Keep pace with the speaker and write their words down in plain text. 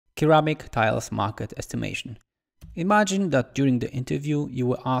ceramic tiles market estimation. Imagine that during the interview you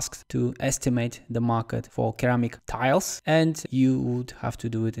were asked to estimate the market for ceramic tiles and you would have to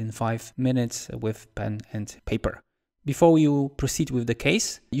do it in 5 minutes with pen and paper. Before you proceed with the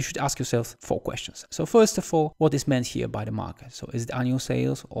case, you should ask yourself 4 questions. So first of all, what is meant here by the market? So is it annual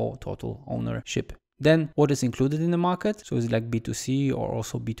sales or total ownership? Then what is included in the market? So is it like B2C or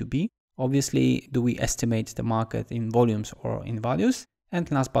also B2B? Obviously, do we estimate the market in volumes or in values? And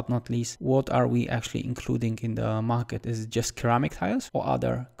last but not least, what are we actually including in the market? Is it just ceramic tiles or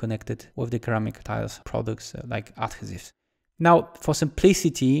other connected with the ceramic tiles products like adhesives? Now, for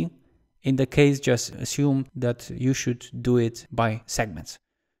simplicity, in the case, just assume that you should do it by segments.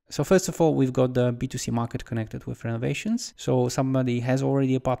 So first of all, we've got the B2C market connected with renovations. So somebody has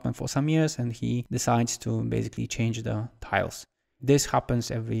already apartment for some years and he decides to basically change the tiles. This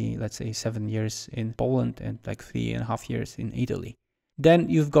happens every, let's say, 7 years in Poland and like 3.5 years in Italy. Then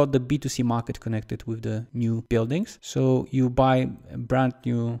you've got the B2C market connected with the new buildings. So you buy a brand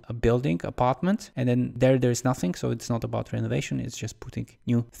new building, apartment, and then there's nothing. So it's not about renovation, it's just putting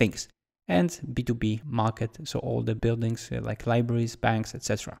new things. And B2B market, so all the buildings like libraries, banks,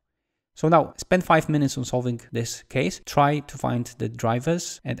 etc. So now spend 5 minutes on solving this case. Try to find the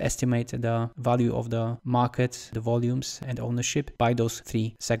drivers and estimate the value of the market, the volumes and ownership by those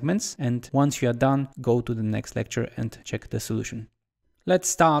 3 segments. And once you are done, go to the next lecture and check the solution. Let's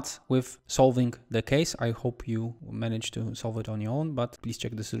start with solving the case. I hope you managed to solve it on your own, but please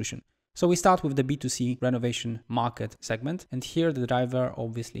check the solution. So we start with the B2C renovation market segment. And here the driver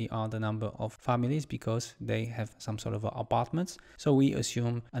obviously are the number of families because they have some sort of apartments. So we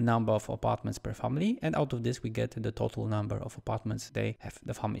assume a number of apartments per family. And out of this, we get the total number of apartments they have,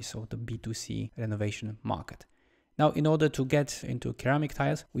 the family. So the B2C renovation market. Now, in order to get into ceramic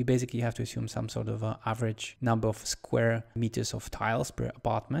tiles, we basically have to assume some sort of average number of square meters of tiles per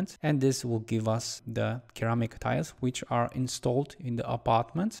apartment. And this will give us the ceramic tiles, which are installed in the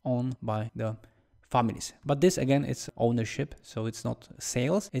apartments owned by the families. But this again, it's ownership. So it's not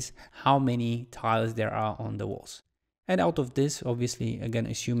sales, it's how many tiles there are on the walls. And out of this, obviously, again,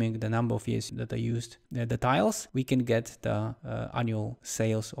 assuming the number of years that I used the tiles, we can get the annual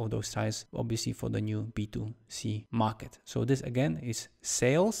sales of those tiles, obviously, for the new B2C market. So this, again, is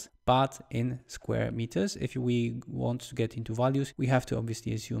sales, but in square meters. If we want to get into values, we have to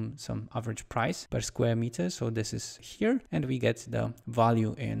obviously assume some average price per square meter. So this is here, and we get the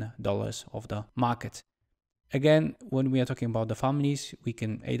value in dollars of the market. Again, when we are talking about the families, we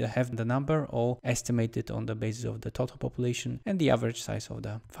can either have the number or estimate it on the basis of the total population and the average size of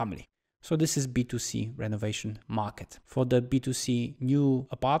the family. So this is B2C renovation market. For the B2C new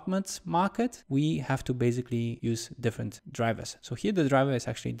apartments market, we have to basically use different drivers. So here the driver is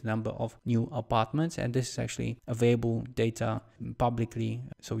actually the number of new apartments, and this is actually available data publicly,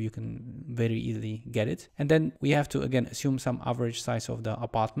 so you can very easily get it. And then we have to again assume some average size of the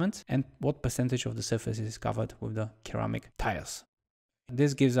apartment and what percentage of the surface is covered with the ceramic tiles.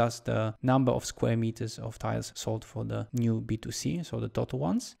 This gives us the number of square meters of tiles sold for the new B2C, so the total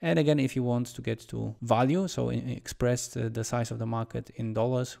ones. And again, if you want to get to value, so express the size of the market in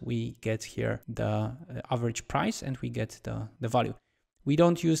dollars, we get here the average price and we get the value. We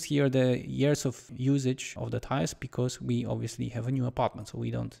don't use here the years of usage of the tiles because we obviously have a new apartment, so we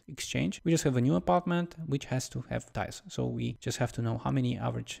don't exchange. We just have a new apartment which has to have tiles. So we just have to know how many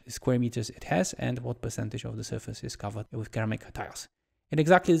average square meters it has and what percentage of the surface is covered with ceramic tiles. In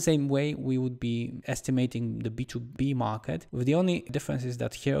exactly the same way, we would be estimating the B2B market, with the only difference is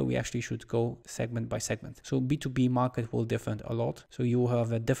that here we actually should go segment by segment. So B2B market will differ a lot. So you will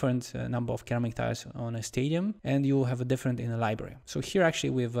have a different number of ceramic tiles on a stadium and you will have a different in a library. So here actually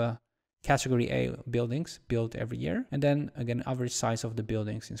we have category A buildings built every year. And then again, average size of the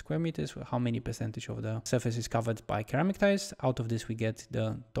buildings in square meters, how many percentage of the surface is covered by ceramic tiles. Out of this, we get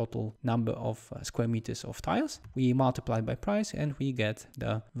the total number of square meters of tiles. We multiply by price and we get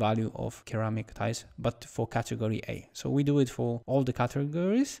the value of ceramic tiles, but for category A. So we do it for all the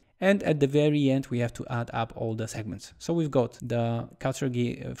categories. And at the very end, we have to add up all the segments. So we've got the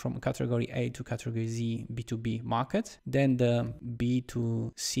category from category A to category Z B2B market, then the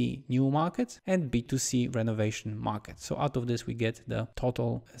B2C new market and B2C renovation market. So out of this, we get the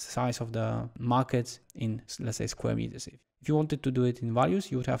total size of the market in, let's say, square meters. If you wanted to do it in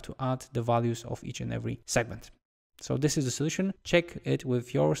values, you would have to add the values of each and every segment. So this is the solution. Check it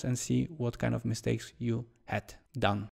with yours and see what kind of mistakes you had done.